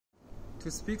To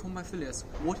speak on my failures,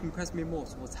 what impressed me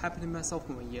most was happening in my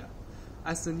sophomore year.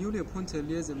 As the newly appointed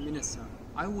liaison minister,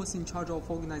 I was in charge of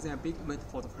organizing a big event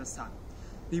for the first time.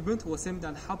 The event was aimed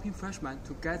at helping freshmen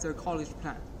to get their college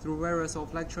plan through various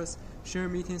of lectures,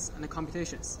 sharing meetings, and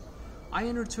competitions. I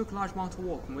undertook a large amount of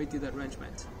work when we did the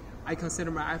arrangement. I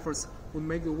consider my efforts would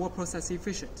make the work process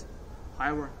efficient.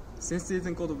 However, things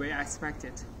didn't go the way I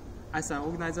expected. As an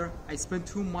organizer, I spent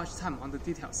too much time on the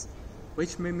details,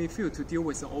 which made me fail to deal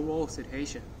with the overall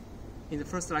situation. In the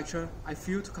first lecture, I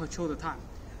failed to control the time,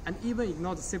 and even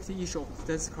ignored the safety issue of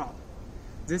the dense crowd.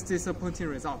 This disappointing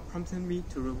result prompted me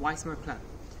to revise my plan.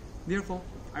 Therefore,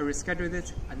 I rescheduled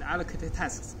it and allocated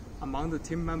tasks among the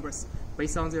team members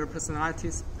based on their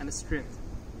personalities and strength,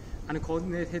 and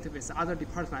coordinated with other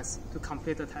departments to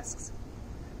complete the tasks.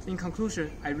 In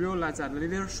conclusion, I realized that the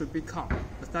leader should be calm,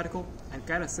 methodical, and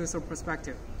get a sense of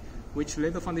perspective, which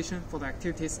laid the foundation for the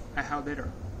activities I held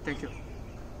later. Thank you.